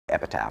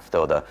Epitaph,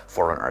 though the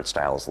Forerunner art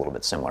style is a little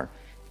bit similar.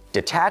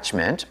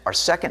 Detachment, our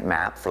second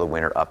map for the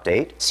winter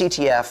update.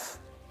 CTF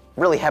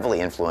really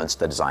heavily influenced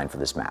the design for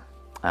this map.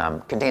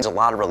 Contains a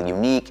lot of really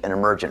unique and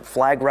emergent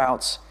flag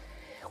routes.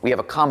 We have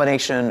a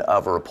combination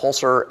of a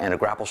repulsor and a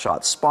grapple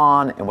shot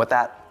spawn, and what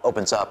that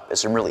opens up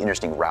is some really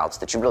interesting routes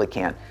that you really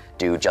can't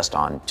do just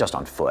on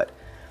foot.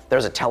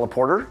 There's a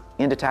teleporter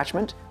in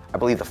Detachment, I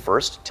believe the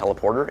first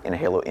teleporter in a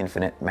Halo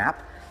Infinite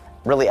map.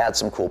 Really adds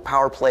some cool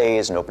power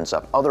plays and opens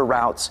up other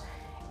routes.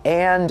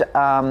 And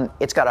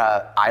it's got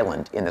an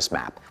island in this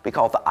map. We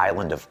call it the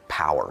Island of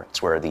Power.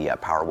 It's where the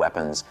power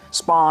weapons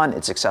spawn.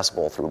 It's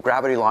accessible through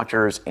gravity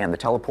launchers and the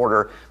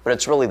teleporter, but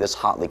it's really this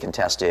hotly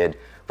contested,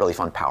 really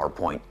fun power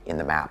point in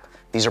the map.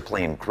 These are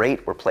playing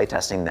great. We're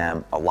playtesting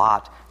them a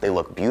lot. They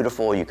look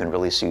beautiful. You can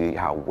really see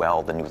how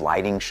well the new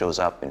lighting shows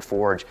up in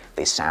Forge.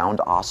 They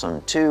sound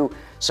awesome too.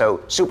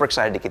 So super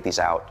excited to get these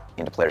out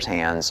into players'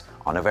 hands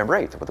on November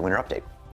 8th with the winter update.